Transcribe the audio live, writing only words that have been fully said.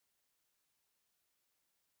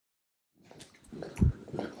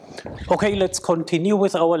Okay, let's continue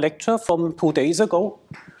with our lecture from 2 days ago.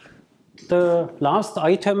 The last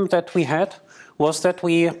item that we had was that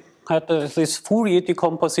we had this Fourier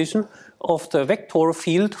decomposition of the vector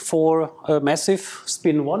field for a massive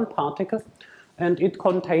spin 1 particle, and it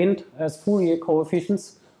contained as Fourier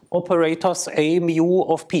coefficients operators a, mu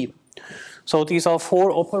of p. So these are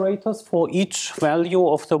 4 operators for each value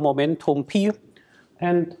of the momentum p,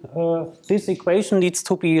 and this equation needs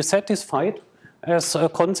to be satisfied as a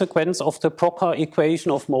consequence of the Proca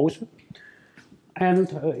equation of motion. And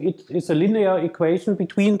it is a linear equation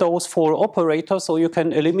between those 4 operators, so you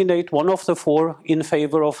can eliminate one of the 4 in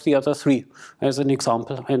favor of the other 3, as an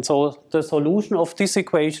example. And so the solution of this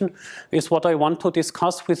equation is what I want to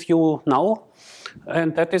discuss with you now.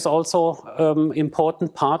 And that is also an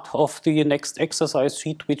important part of the next exercise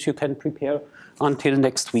sheet, which you can prepare until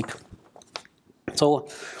next week. So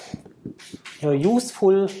a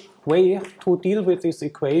useful way to deal with this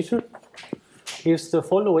equation is the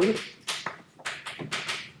following.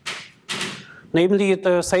 Namely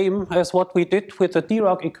the same as what we did with the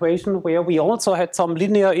Dirac equation, where we also had some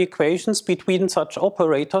linear equations between such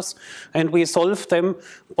operators, and we solved them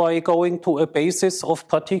by going to a basis of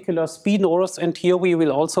particular spinors, and here we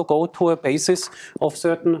will also go to a basis of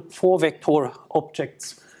certain 4-vector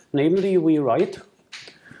objects. Namely, we write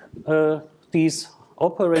these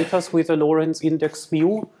operators with a Lorentz index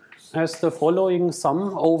mu as the following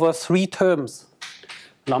sum over 3 terms.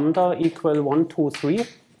 Lambda equal 1, 2, 3.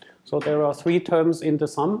 So there are 3 terms in the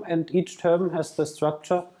sum, and each term has the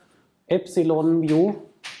structure epsilon mu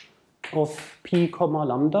of p comma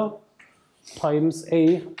lambda times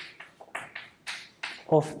a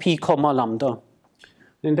of p comma lambda.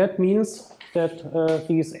 And that means that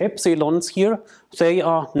these epsilons here, they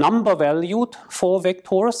are number valued 4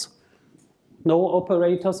 vectors, no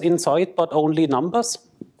operators inside but only numbers.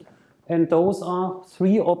 And those are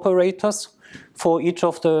 3 operators for each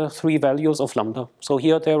of the 3 values of lambda. So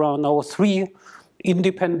here there are now 3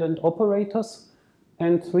 independent operators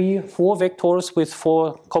and 3 4 vectors with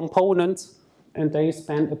 4 components, and they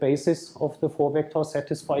span a basis of the 4 vectors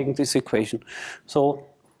satisfying this equation. So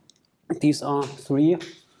these are 3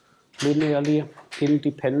 linearly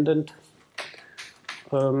independent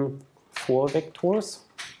 4 vectors.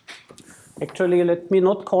 Actually, let me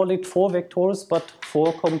not call it 4 vectors, but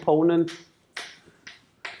 4 component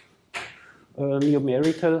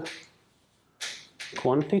numerical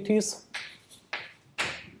quantities,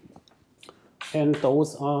 and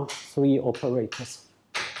those are 3 operators.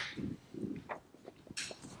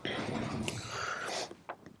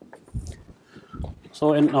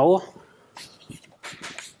 So, and now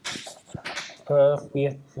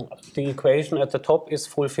the equation at the top is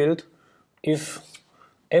fulfilled if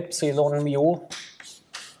epsilon mu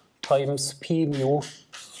times p mu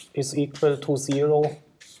is equal to 0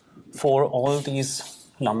 for all these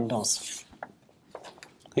lambdas.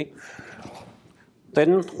 Okay.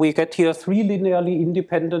 Then we get here 3 linearly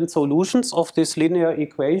independent solutions of this linear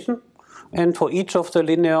equation, and for each of the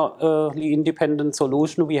linearly independent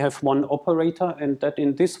solution we have 1 operator, and that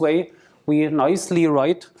in this way we nicely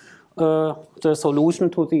write the solution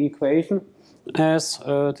to the equation as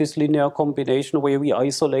this linear combination where we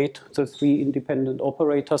isolate the 3 independent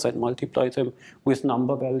operators and multiply them with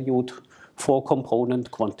number valued 4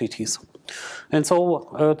 component quantities. And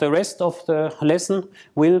so the rest of the lesson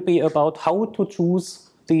will be about how to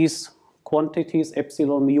choose these quantities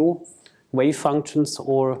epsilon mu, wave functions,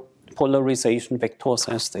 or polarization vectors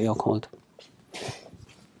as they are called.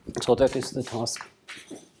 So that is the task.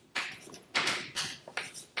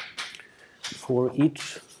 For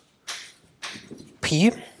each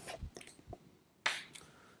p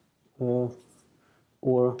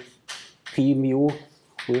or p mu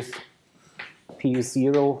with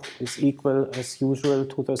p0 is equal as usual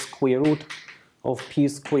to the square root of p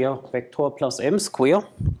square vector plus m square,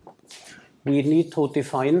 we need to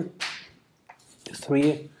define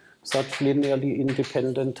 3 such linearly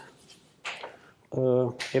independent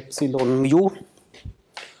epsilon mu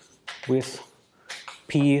with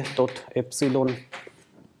p dot epsilon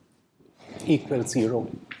equals 0.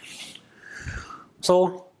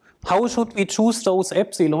 So how should we choose those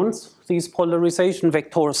epsilons, these polarization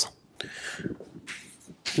vectors?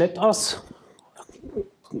 Let us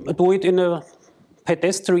do it in a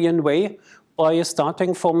pedestrian way by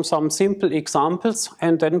starting from some simple examples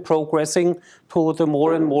and then progressing to the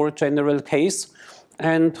more and more general case.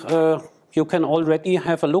 And you can already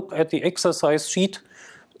have a look at the exercise sheet.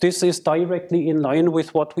 This is directly in line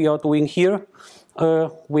with what we are doing here,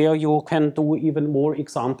 where you can do even more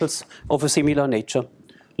examples of a similar nature.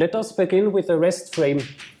 Let us begin with the rest frame.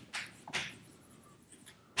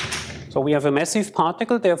 So we have a massive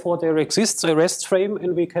particle, therefore there exists a rest frame,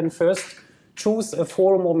 and we can first choose a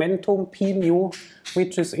 4 momentum p mu,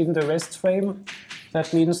 which is in the rest frame.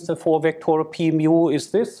 That means the 4 vector p mu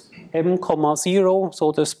is this, m, 0,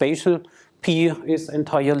 so the spatial p is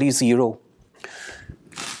entirely 0.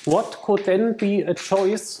 What could then be a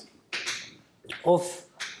choice of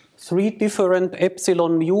 3 different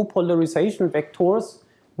epsilon mu polarization vectors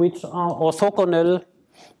which are orthogonal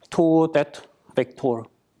to that vector?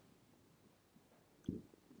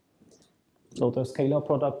 So the scalar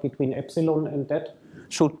product between epsilon and that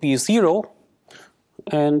should be 0.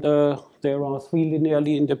 And there are 3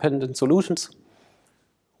 linearly independent solutions.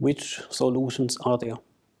 Which solutions are there?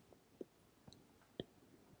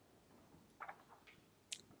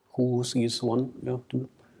 Who sees one? Yeah, two.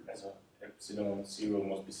 So epsilon 0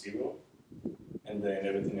 must be 0, and then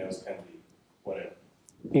everything else can be whatever.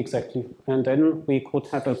 Exactly. And then we could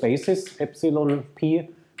have a basis, epsilon p,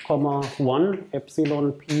 1,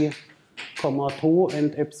 epsilon p, 2,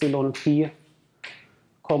 and epsilon p,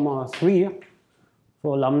 3.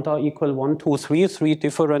 For lambda equal 1, 2, 3, 3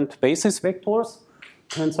 different basis vectors.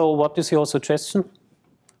 And so what is your suggestion?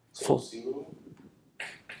 So 0,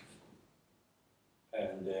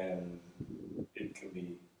 and then it can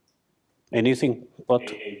be anything but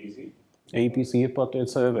ABC. ABC, but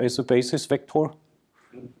it's a basis vector.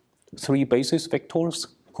 3 basis vectors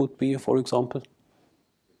could be, for example.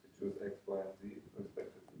 Choose X, Y, and Z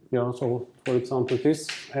respectively. Yeah, so for example this,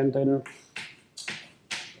 and then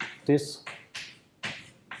this,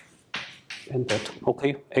 and that.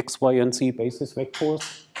 Okay, X, Y, and Z basis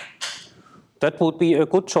vectors. That would be a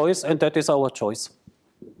good choice, and that is our choice.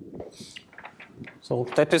 So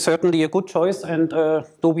that is certainly a good choice, and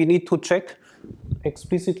do we need to check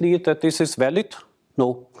explicitly that this is valid?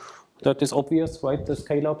 No. That is obvious, right? The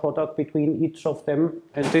scalar product between each of them,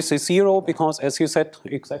 and this is 0, because as you said,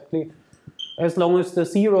 exactly, as long as the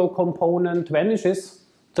 0 component vanishes,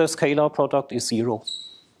 the scalar product is 0.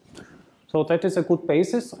 So that is a good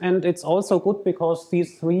basis, and it's also good because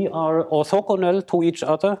these 3 are orthogonal to each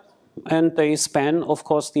other, and they span, of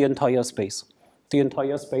course, the entire space. The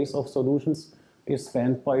entire space of solutions is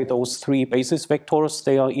spanned by those 3 basis vectors.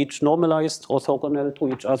 They are each normalized, orthogonal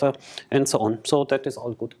to each other, and so on. So that is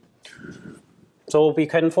all good. So we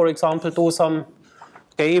can, for example, do some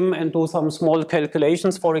game and do some small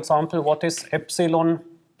calculations. For example, what is epsilon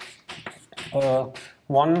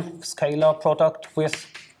 1 scalar product with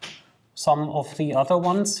some of the other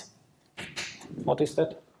ones? What is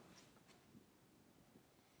that?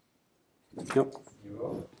 Yep.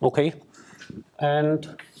 Okay.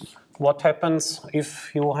 And what happens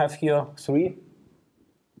if you have here 3?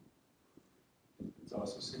 It's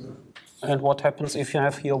also 0. And what happens if you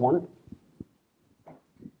have here 1?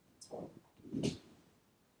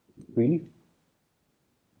 Really?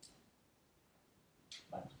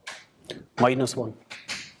 -1.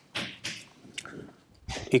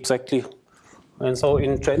 Exactly. And so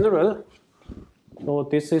in general, so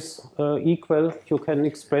this is equal, you can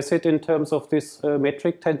express it in terms of this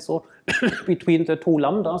metric tensor between the 2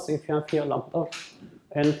 lambdas. If you have here lambda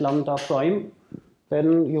and lambda prime,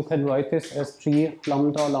 then you can write this as g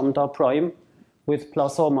lambda lambda prime with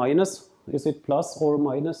plus or minus. Is it plus or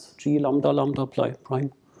minus g lambda lambda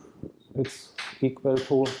prime? It's equal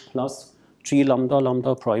to plus g lambda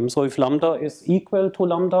lambda prime. So if lambda is equal to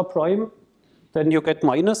lambda prime, then you get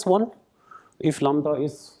 -1. If lambda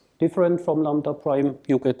is different from lambda prime,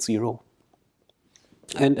 you get 0.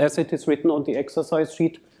 And as it is written on the exercise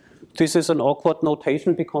sheet, this is an awkward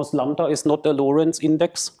notation because lambda is not a Lorentz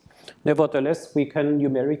index. Nevertheless, we can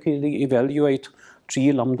numerically evaluate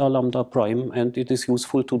g lambda lambda prime, and it is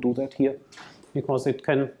useful to do that here because it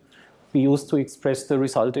can be used to express the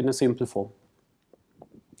result in a simple form.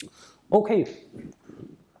 Okay,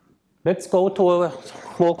 let's go to a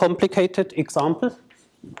more complicated example.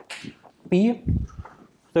 B,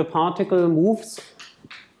 the particle moves.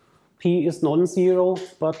 P is non-zero,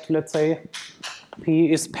 but let's say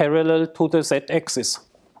P is parallel to the z-axis.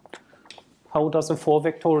 How does a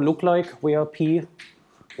 4-vector look like where P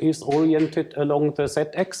is oriented along the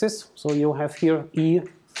z-axis? So you have here E,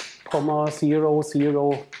 0,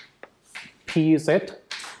 0, Pz,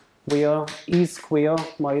 where E square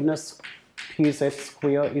minus Pz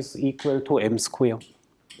square is equal to m square.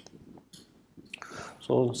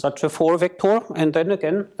 So such a 4-vector, and then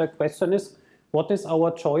again the question is, what is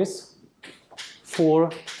our choice for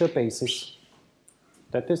the basis?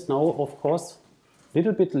 That is now, of course, a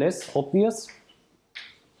little bit less obvious,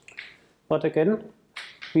 but again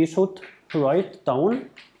we should write down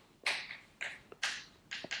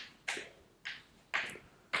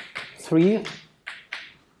 3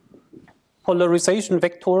 polarization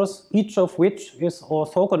vectors, each of which is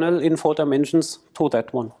orthogonal in 4 dimensions to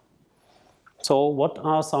that one. So what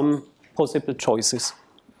are some possible choices?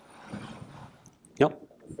 Yeah.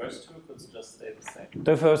 The first two could just stay the same.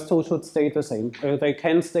 The first two should stay the same. They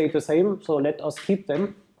can stay the same, so let us keep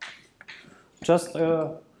them. Just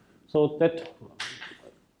so that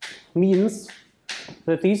means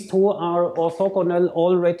that these two are orthogonal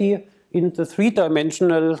already in the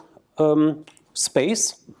 3-dimensional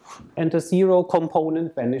space, and the 0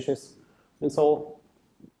 component vanishes. And so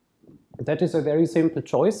that is a very simple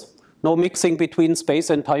choice. No mixing between space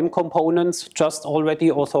and time components, just already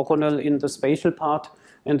orthogonal in the spatial part,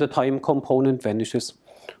 and the time component vanishes.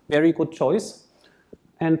 Very good choice.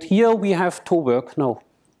 And here we have to work now.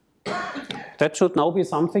 That should now be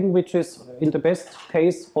something which is, in the best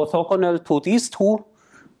case, orthogonal to these two,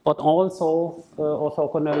 but also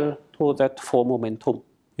orthogonal to that 4 momentum.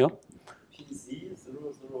 Yeah? PZ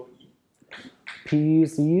 00E.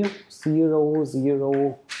 PZ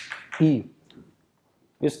 00E.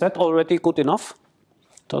 Is that already good enough?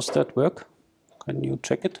 Does that work? Can you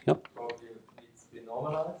check it? Yeah. Probably needs to be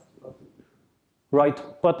normalized. Right,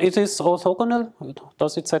 but it is orthogonal.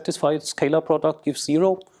 Does it satisfy scalar product gives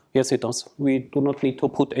 0? Yes, it does. We do not need to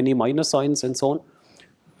put any minus signs and so on.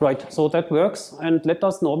 Right, so that works. And let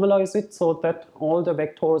us normalize it so that all the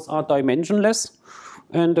vectors are dimensionless.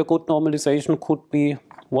 And a good normalization could be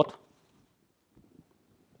what?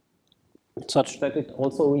 Such that it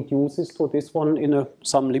also reduces to this one in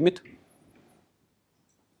some limit.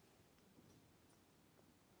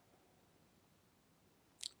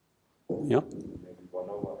 Yeah. Maybe 1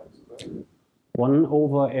 over m squared. 1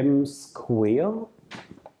 over m square.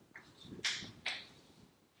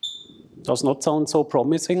 Does not sound so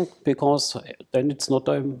promising, because then it's not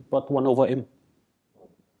but 1 over m.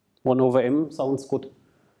 1 over m sounds good.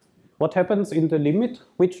 What happens in the limit?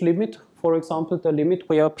 Which limit? For example, the limit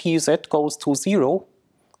where pz goes to 0.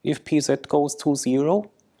 If pz goes to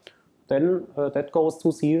 0, then that goes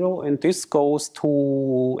to 0, and this goes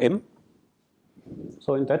to m.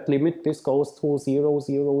 So in that limit, this goes to 0,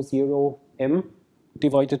 0, 0, m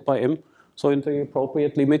divided by m. So in the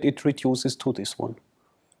appropriate limit, it reduces to this one.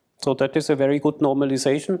 So that is a very good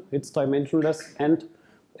normalization. It's dimensionless, and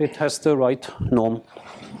it has the right norm.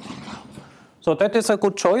 So that is a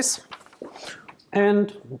good choice.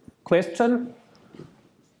 And question,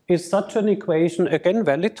 is such an equation again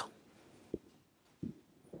valid?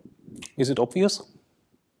 Is it obvious?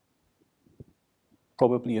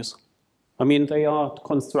 Probably is. I mean, they are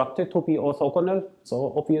constructed to be orthogonal,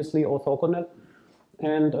 so obviously orthogonal.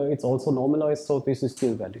 And it's also normalized, so this is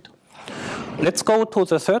still valid. Let's go to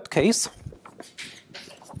the third case.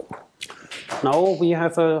 Now we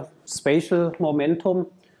have a spatial momentum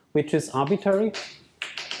which is arbitrary.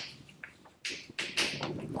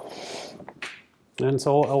 And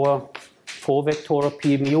so our 4 vector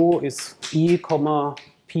p mu is e comma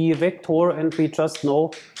p vector, and we just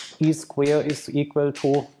know e square is equal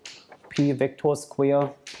to p vector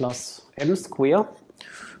square plus m square.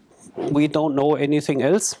 We don't know anything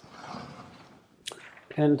else.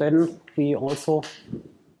 And then we also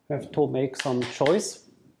have to make some choice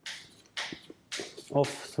of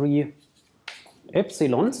 3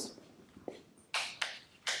 epsilons.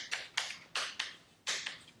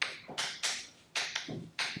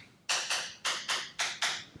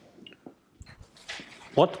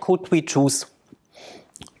 What could we choose?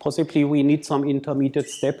 Possibly we need some intermediate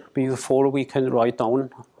step before we can write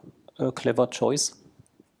down a clever choice.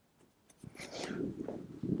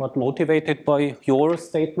 But motivated by your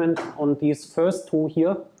statement on these first two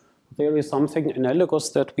here, there is something analogous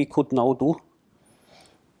that we could now do.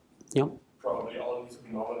 Yeah. Probably all need to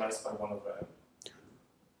be normalized by 1 over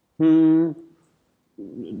m. m.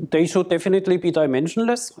 They should definitely be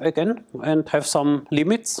dimensionless again and have some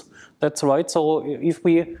limits. That's right. So if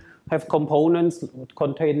we have components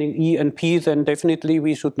containing E and P, then definitely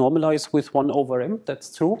we should normalize with 1 over m.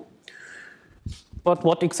 That's true. But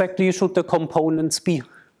what exactly should the components be?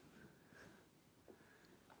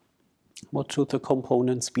 What should the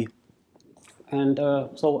components be? And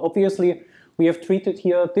so obviously we have treated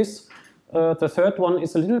here this. The third one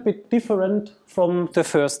is a little bit different from the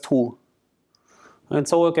first two. And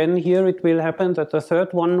so again, here it will happen that the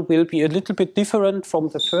third one will be a little bit different from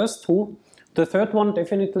the first two. The third one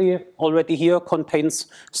definitely already here contains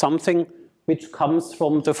something which comes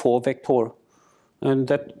from the 4 vector. And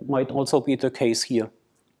that might also be the case here.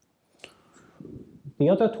 The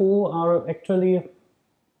other two are actually,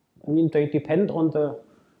 I mean, they depend on the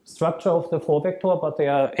structure of the 4 vector, but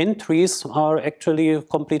their entries are actually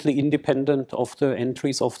completely independent of the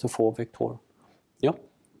entries of the 4 vector. Yeah?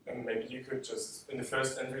 And maybe you could just, in the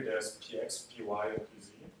first entry there's px, py, and pz,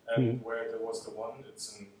 and where there was the 1,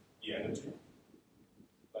 it's in the energy,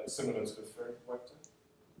 like similar to the third vector.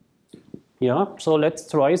 Yeah, so let's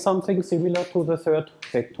try something similar to the third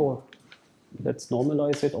vector. Let's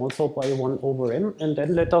normalize it also by 1 over m, and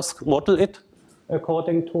then let us model it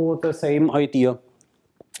according to the same idea.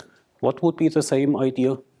 What would be the same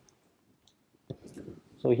idea?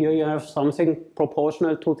 So here you have something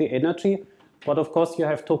proportional to the energy, but of course you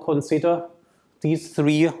have to consider these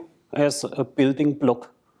three as a building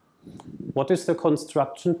block. What is the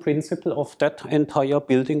construction principle of that entire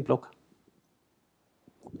building block?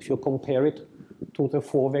 If you compare it to the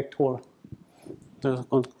 4 vector.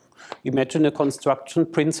 Imagine a construction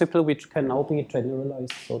principle which can now be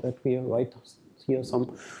generalized, so that we write here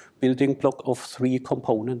some building block of 3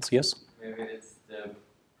 components, yes? Maybe it's the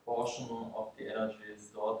portion of the energy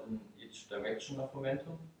stored in each direction of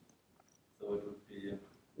momentum. So it would be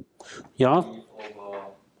yeah. E over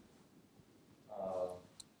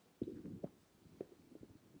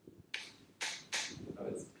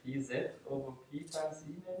it's pz over p times e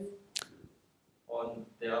maybe? And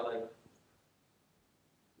they are like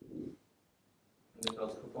in the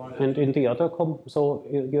first component. And in the other, so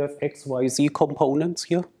you have x, y, z components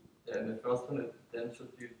here? Yeah, in the first one it then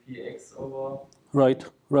should be px over... Right.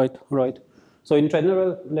 So in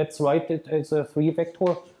general, let's write it as a 3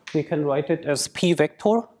 vector. We can write it as p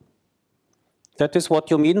vector. That is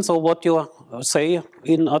what you mean. So what you say,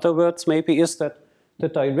 in other words, maybe is that the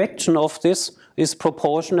direction of this is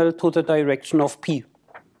proportional to the direction of p.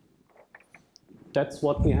 That's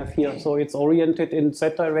what we have here. So it's oriented in z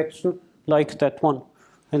direction like that one.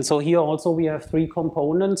 And so here also we have 3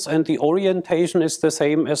 components, and the orientation is the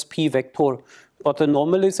same as p vector, but the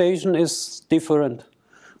normalization is different.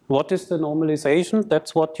 What is the normalization?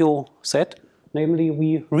 That's what you said. Namely,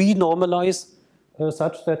 we renormalize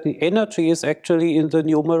such that the energy is actually in the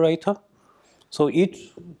numerator. So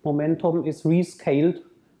each momentum is rescaled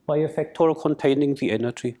by a factor containing the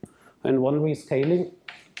energy. And one rescaling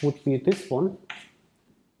would be this one,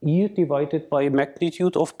 E divided by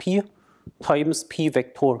magnitude of P times P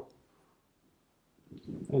vector.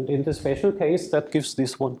 And in the special case, that gives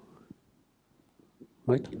this one.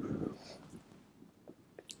 Right?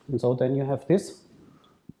 And so then you have this.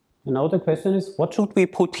 And now the question is, what should we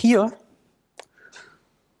put here?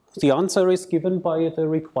 The answer is given by the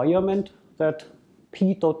requirement that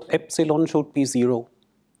P dot epsilon should be 0.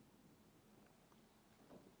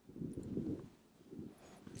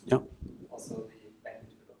 Yeah. Also the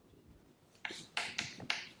magnitude of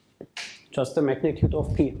P. Just the magnitude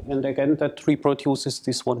of P. And again, that reproduces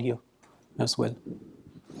this one here as well.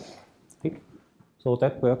 Okay. So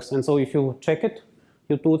that works. And so if you check it,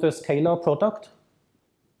 you do the scalar product,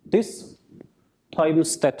 this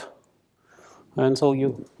times that. And so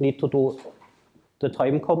you need to do the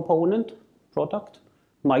time component product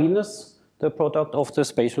minus the product of the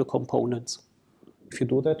spatial components. If you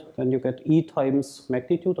do that, then you get E times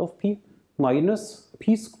magnitude of P minus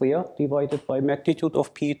P squared divided by magnitude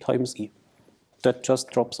of P times E. That just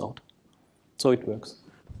drops out. So it works.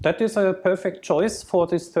 That is a perfect choice for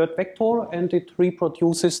this third vector, and it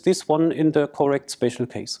reproduces this one in the correct special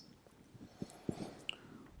case.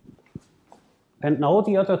 And now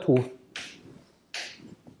the other two.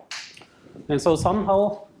 And so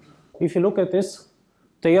somehow, if you look at this,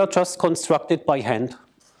 they are just constructed by hand.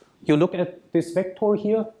 You look at this vector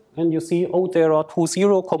here, and you see, oh, there are 2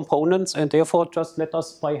 zero components, and therefore just let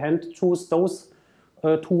us by hand choose those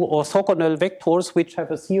 2 orthogonal vectors which have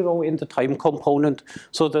a 0 in the time component.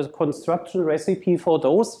 So the construction recipe for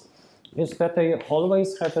those is that they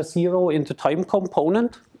always have a 0 in the time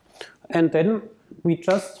component, and then we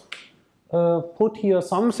just put here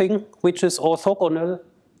something which is orthogonal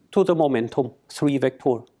to the momentum 3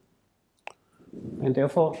 vector. And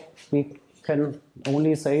therefore, we can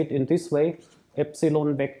only say it in this way,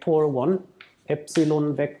 epsilon vector 1,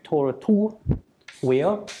 epsilon vector 2,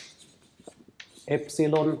 where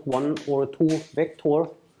epsilon 1 or 2 vector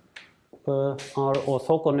are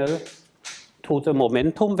orthogonal to the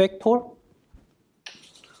momentum vector.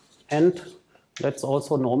 And let's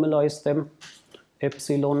also normalize them.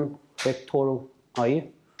 Epsilon vector I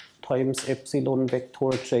times epsilon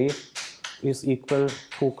vector j is equal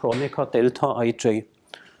to Kronecker delta ij.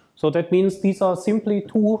 So that means these are simply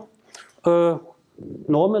 2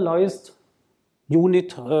 normalized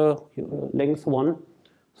unit length 1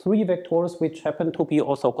 3 vectors which happen to be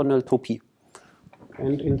orthogonal to P.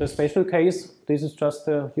 And in the special case, this is just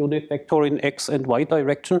a unit vector in x and y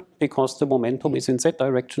direction because the momentum is in z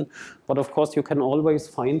direction. But of course, you can always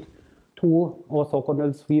find 2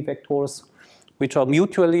 orthogonal 3 vectors which are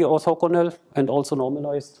mutually orthogonal and also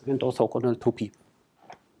normalized and orthogonal to P.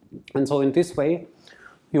 And so in this way,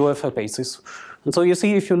 you have a basis. And so you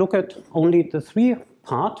see, if you look at only the 3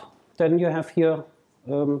 part, then you have here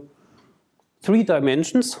 3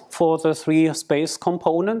 dimensions for the 3 space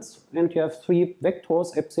components, and you have 3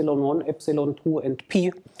 vectors, epsilon 1, epsilon 2, and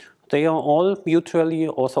P. They are all mutually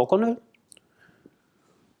orthogonal.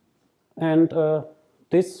 And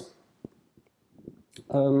these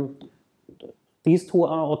 2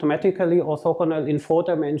 are automatically orthogonal in 4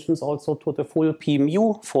 dimensions also to the full P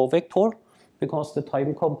mu 4 vector, because the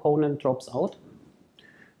time component drops out.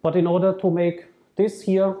 But in order to make this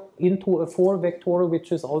here into a 4 vector,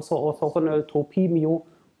 which is also orthogonal to P mu,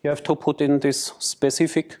 you have to put in this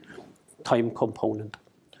specific time component.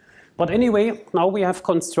 But anyway, now we have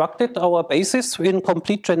constructed our basis in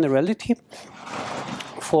complete generality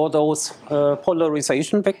for those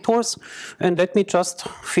polarization vectors. And let me just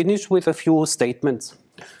finish with a few statements.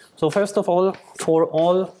 So first of all, for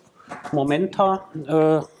all momenta,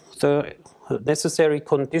 the necessary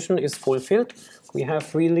condition is fulfilled. We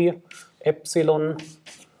have really epsilon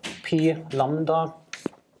p lambda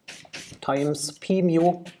times p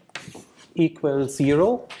mu equals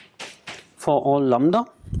 0 for all lambda.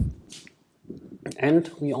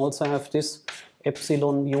 And we also have this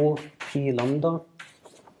epsilon mu p lambda,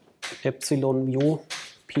 epsilon mu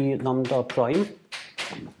p lambda prime.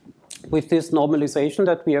 With this normalization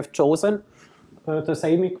that we have chosen, the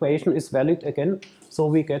same equation is valid again. So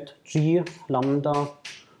we get g lambda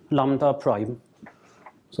lambda prime.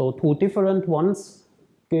 So 2 different ones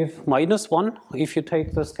give -1 if you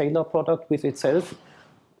take the scalar product with itself.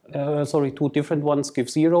 2 different ones give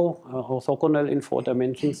 0, orthogonal in 4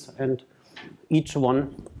 dimensions, and each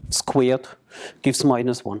one squared gives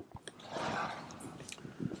 -1.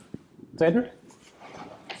 Then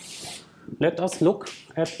let us look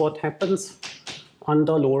at what happens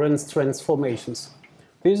under Lorentz transformations.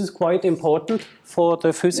 This is quite important for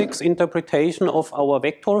the physics interpretation of our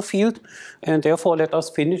vector field, and therefore let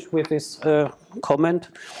us finish with this comment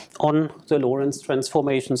on the Lorentz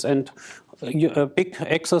transformations. And a big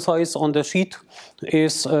exercise on the sheet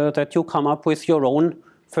is that you come up with your own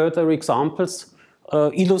further examples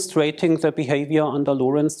illustrating the behavior under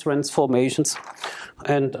Lorentz transformations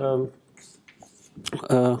and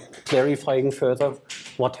clarifying further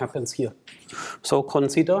what happens here. So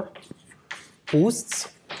consider boosts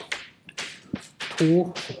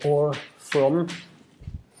to or from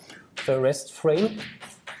the rest frame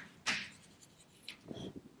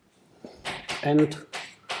and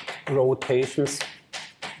rotations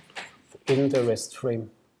in the rest frame.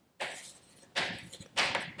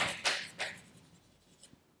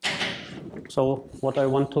 So what I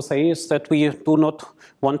want to say is that we do not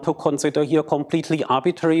want to consider here completely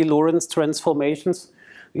arbitrary Lorentz transformations.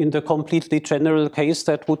 In the completely general case,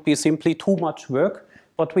 that would be simply too much work.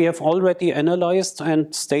 But we have already analyzed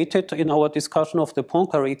and stated in our discussion of the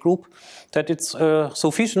Poincaré group that it's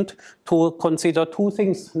sufficient to consider 2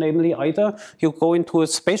 things. Namely, either you go into a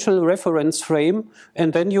special reference frame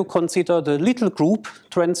and then you consider the little group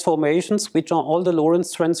transformations, which are all the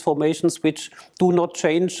Lorentz transformations which do not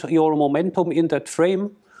change your momentum in that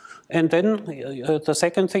frame. And then the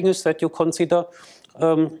second thing is that you consider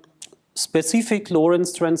specific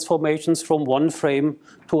Lorentz transformations from one frame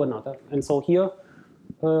to another. And so here,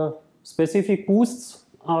 specific boosts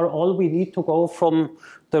are all we need to go from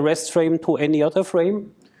the rest frame to any other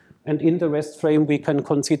frame. And in the rest frame, we can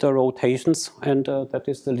consider rotations, and that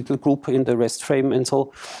is the little group in the rest frame. And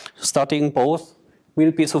so studying both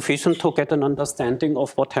will be sufficient to get an understanding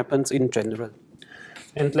of what happens in general.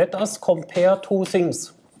 And let us compare 2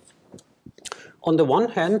 things. On the one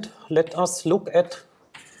hand, let us look at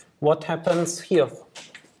what happens here.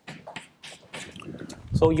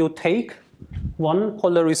 So you take one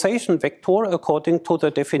polarization vector according to the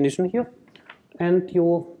definition here, and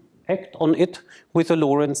you act on it with a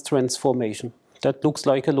Lorentz transformation. That looks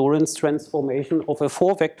like a Lorentz transformation of a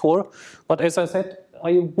 4 vector, but as I said,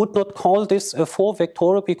 I would not call this a 4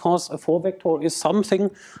 vector because a 4 vector is something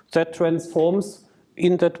that transforms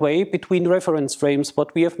in that way between reference frames,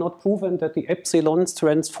 but we have not proven that the epsilons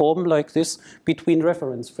transform like this between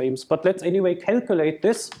reference frames. But let's anyway calculate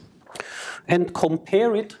this and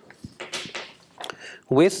compare it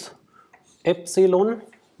with epsilon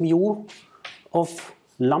mu of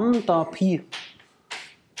lambda p,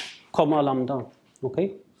 comma lambda,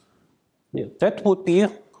 okay? Yeah, that would be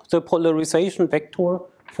the polarization vector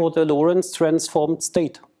for the Lorentz transformed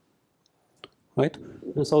state, right?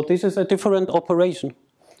 And so this is a different operation,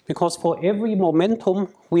 because for every momentum,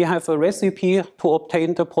 we have a recipe to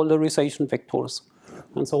obtain the polarization vectors.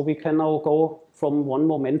 And so we can now go from one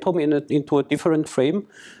momentum into a different frame,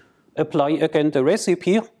 apply again the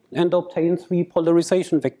recipe, and obtain 3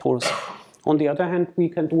 polarization vectors. On the other hand, we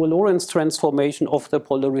can do a Lorentz transformation of the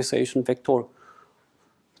polarization vector.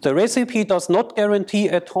 The recipe does not guarantee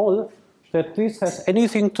at all that this has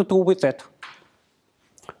anything to do with that.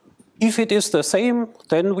 If it is the same,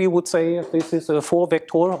 then we would say this is a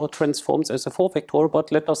 4-vector or transforms as a 4-vector,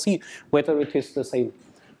 but let us see whether it is the same.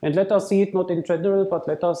 And let us see it not in general, but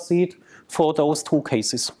let us see it for those 2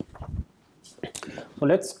 cases. So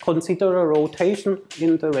let's consider a rotation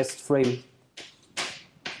in the rest frame.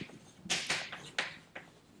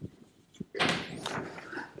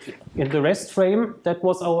 In the rest frame, that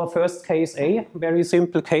was our first case A, very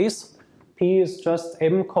simple case. P is just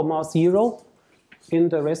m, 0. In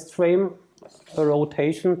the rest frame, a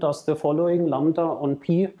rotation does the following: lambda on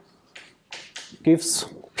P gives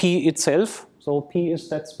P itself. So P is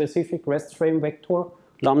that specific rest frame vector.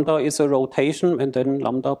 Lambda is a rotation, and then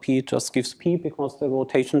lambda P just gives P because the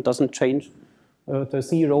rotation doesn't change the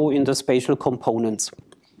 0 in the spatial components.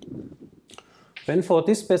 Then for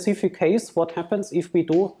this specific case, what happens if we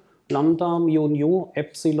do lambda mu nu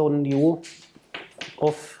epsilon nu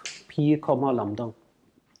of P comma lambda?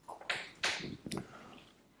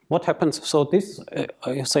 What happens? So this,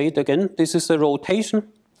 I say it again, this is a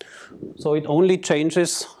rotation. So it only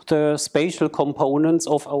changes the spatial components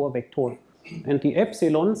of our vector. And the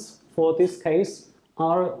epsilons for this case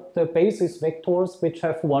are the basis vectors which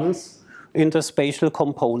have 1s in the spatial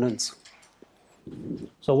components.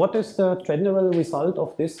 So what is the general result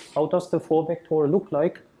of this? How does the 4-vector look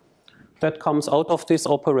like? That comes out of this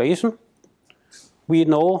operation. We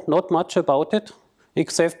know not much about it,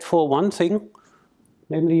 except for one thing,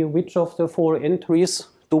 namely which of the 4 entries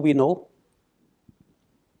do we know?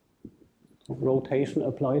 Rotation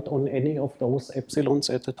applied on any of those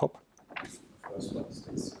epsilons at the top.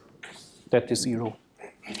 That is 0.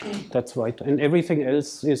 That's right. And everything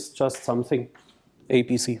else is just something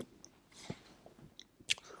ABC.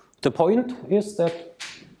 The point is that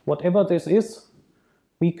whatever this is,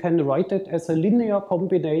 we can write it as a linear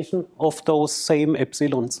combination of those same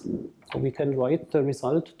epsilons. So we can write the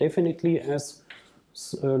result definitely as,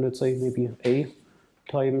 let's say, maybe A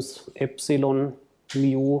times epsilon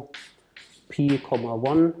mu P comma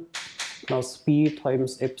 1 plus B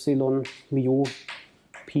times epsilon mu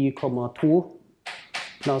P comma 2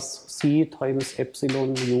 plus C times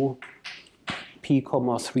epsilon mu P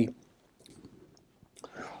comma 3.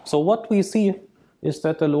 So what we see is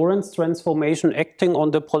that the Lorentz transformation acting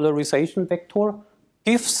on the polarization vector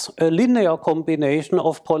gives a linear combination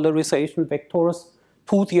of polarization vectors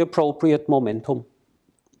to the appropriate momentum.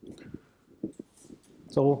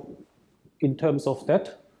 So in terms of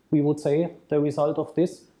that, we would say the result of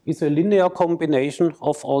this is a linear combination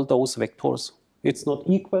of all those vectors. It's not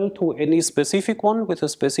equal to any specific one with a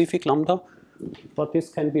specific lambda, but this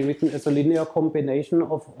can be written as a linear combination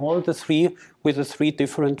of all the 3 with the 3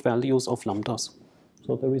 different values of lambdas.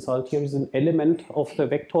 So the result here is an element of the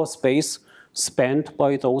vector space spanned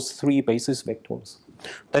by those 3 basis vectors.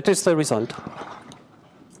 That is the result.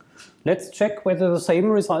 Let's check whether the same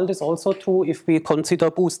result is also true if we consider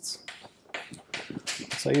boosts.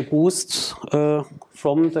 Say boosts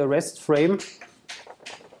from the rest frame.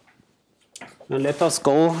 And let us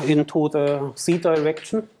go into the z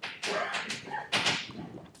direction.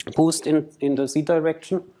 Boost in the z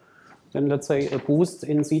direction. Then let's say a boost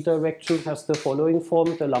in z direction has the following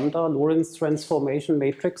form. The lambda Lorentz transformation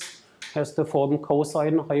matrix has the form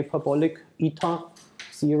cosine hyperbolic eta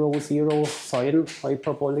 0, 0 sine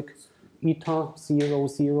hyperbolic eta 0,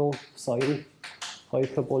 0 sine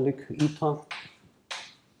hyperbolic eta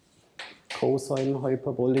cosine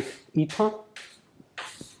hyperbolic eta.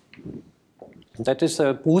 That is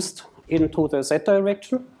a boost into the z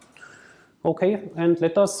direction. Okay, and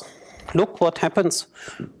let us look what happens.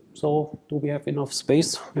 So do we have enough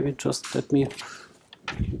space? Maybe just let me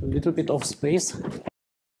a little bit of space.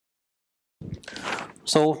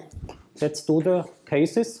 So let's do the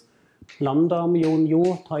cases. Lambda mu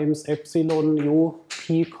nu times epsilon nu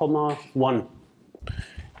p comma 1.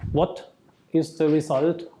 What is the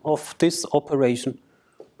result of this operation?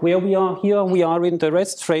 Where we are here, we are in the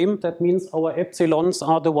rest frame. That means our epsilons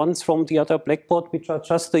are the ones from the other blackboard, which are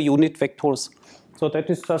just the unit vectors. So that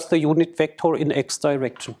is just the unit vector in x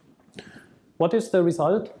direction. What is the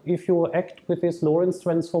result if you act with this Lorentz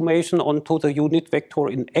transformation onto the unit vector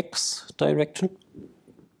in x direction?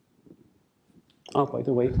 Oh, by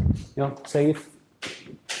the way, yeah, save.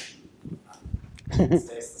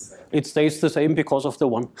 It stays the same because of the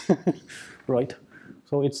 1. Right.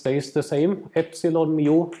 So it stays the same, epsilon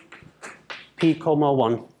mu p comma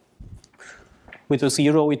 1. with a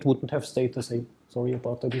 0, it wouldn't have stayed the same. Sorry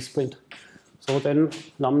about the misprint. So then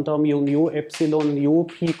lambda mu nu epsilon nu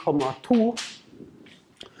p comma 2.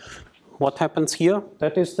 What happens here?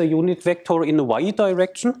 That is the unit vector in the y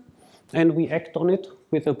direction, and we act on it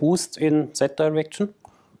with a boost in z direction.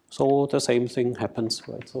 So the same thing happens,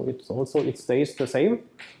 right? So it stays the same,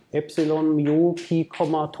 epsilon mu p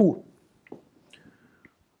comma 2.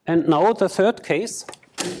 And now the third case,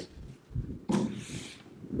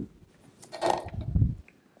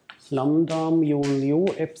 lambda mu nu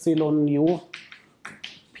epsilon nu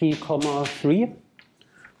p comma 3.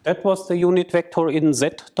 That was the unit vector in z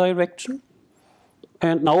direction.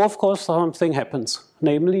 And now, of course, something happens.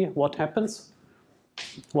 Namely, what happens?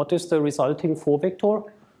 What is the resulting 4 vector?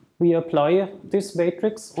 We apply this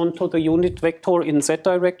matrix onto the unit vector in z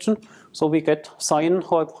direction. So we get sine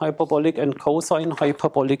hyperbolic and cosine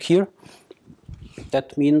hyperbolic here.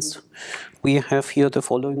 That means we have here the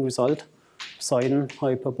following result. Sine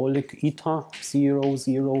hyperbolic eta 0,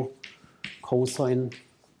 0, cosine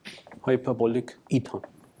hyperbolic eta.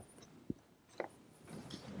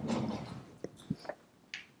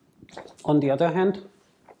 On the other hand,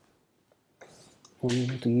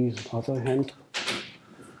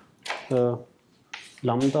 the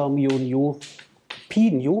lambda mu nu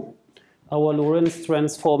p nu, our Lorentz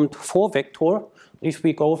transformed 4 vector, if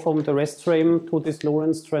we go from the rest frame to this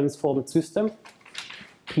Lorentz transformed system,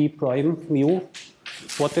 p prime mu,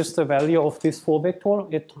 what is the value of this 4 vector?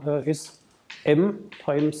 It is m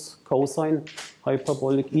times cosine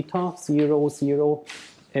hyperbolic eta 0, 0,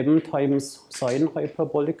 m times sine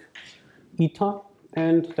hyperbolic eta,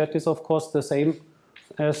 and that is of course the same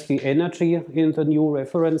as the energy in the new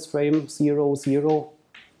reference frame 0, 0,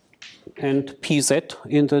 and pz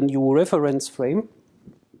in the new reference frame.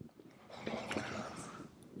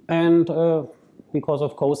 And because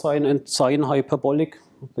of cosine and sine hyperbolic,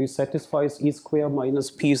 this satisfies e square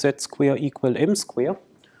minus pz square equal m square,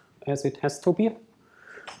 as it has to be.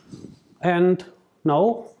 And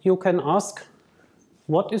now you can ask,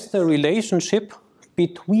 what is the relationship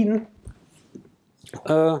between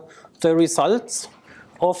the results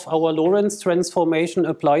of our Lorentz transformation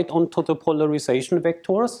applied onto the polarization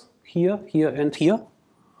vectors, here, here, and here,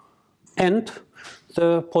 and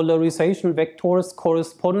the polarization vectors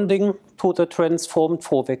corresponding to the transformed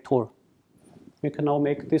 4 vector. We can now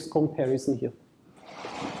make this comparison here.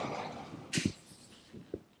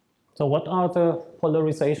 So what are the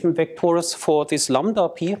polarization vectors for this lambda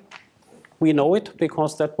p? We know it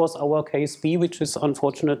because that was our case B, which is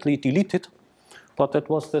unfortunately deleted, but that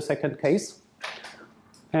was the second case.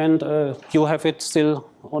 And you have it still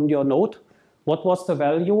on your note. What was the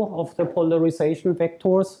value of the polarization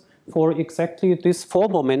vectors for exactly this 4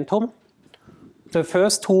 momentum? The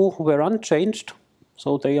first 2 were unchanged,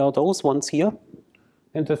 so they are those ones here.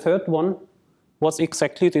 And the third one was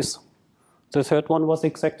exactly this. The third one was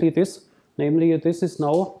exactly this. Namely, this is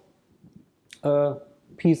now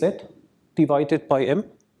pz divided by m,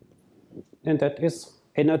 and that is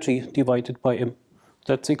energy divided by m.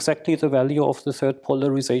 That's exactly the value of the third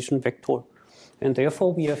polarization vector. And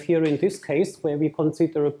therefore, we have here in this case, where we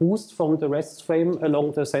consider a boost from the rest frame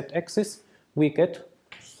along the z-axis, we get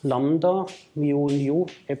lambda mu nu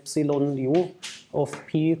epsilon nu of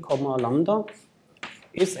p comma lambda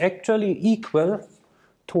is actually equal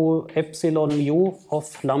to epsilon mu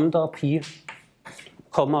of lambda p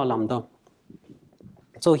comma lambda.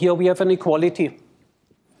 So here we have an equality.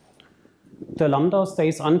 The lambda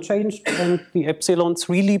stays unchanged and the epsilons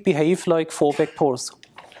really behave like 4 vectors.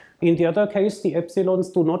 In the other case, the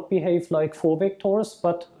epsilons do not behave like 4 vectors,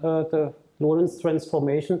 but the Lorentz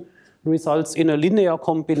transformation results in a linear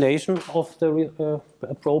combination of the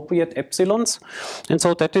appropriate epsilons. And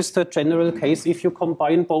so that is the general case. If you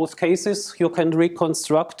combine both cases, you can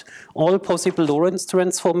reconstruct all possible Lorentz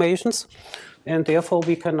transformations. And therefore,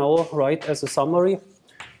 we can now write as a summary,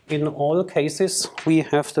 in all cases, we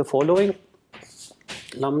have the following.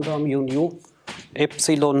 Lambda mu nu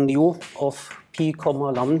epsilon nu of p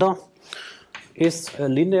comma lambda is a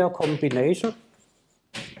linear combination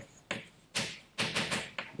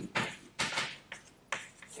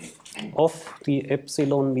of the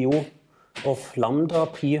epsilon mu of lambda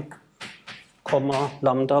p comma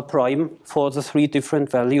lambda prime for the 3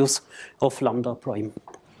 different values of lambda prime.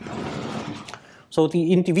 So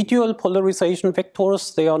the individual polarization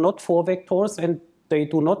vectors, they are not 4 vectors and they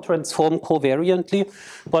do not transform covariantly,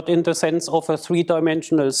 but in the sense of a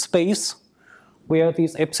 3-dimensional space where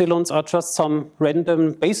these epsilons are just some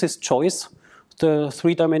random basis choice. The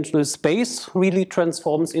 3-dimensional space really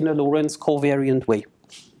transforms in a Lorentz covariant way.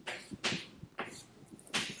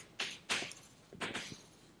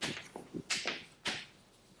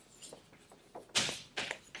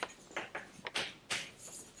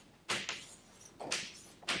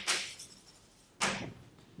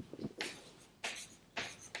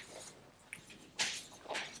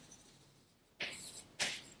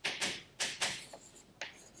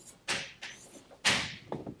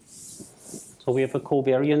 So we have a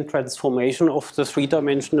covariant transformation of the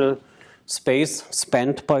three-dimensional space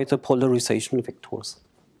spanned by the polarization vectors.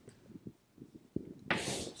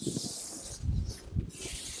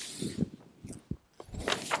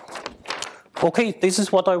 Okay, this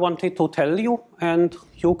is what I wanted to tell you, and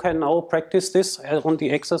you can now practice this on the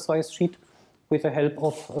exercise sheet with the help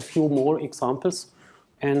of a few more examples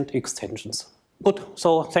and extensions. Good,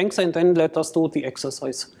 so thanks, and then let us do the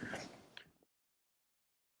exercise.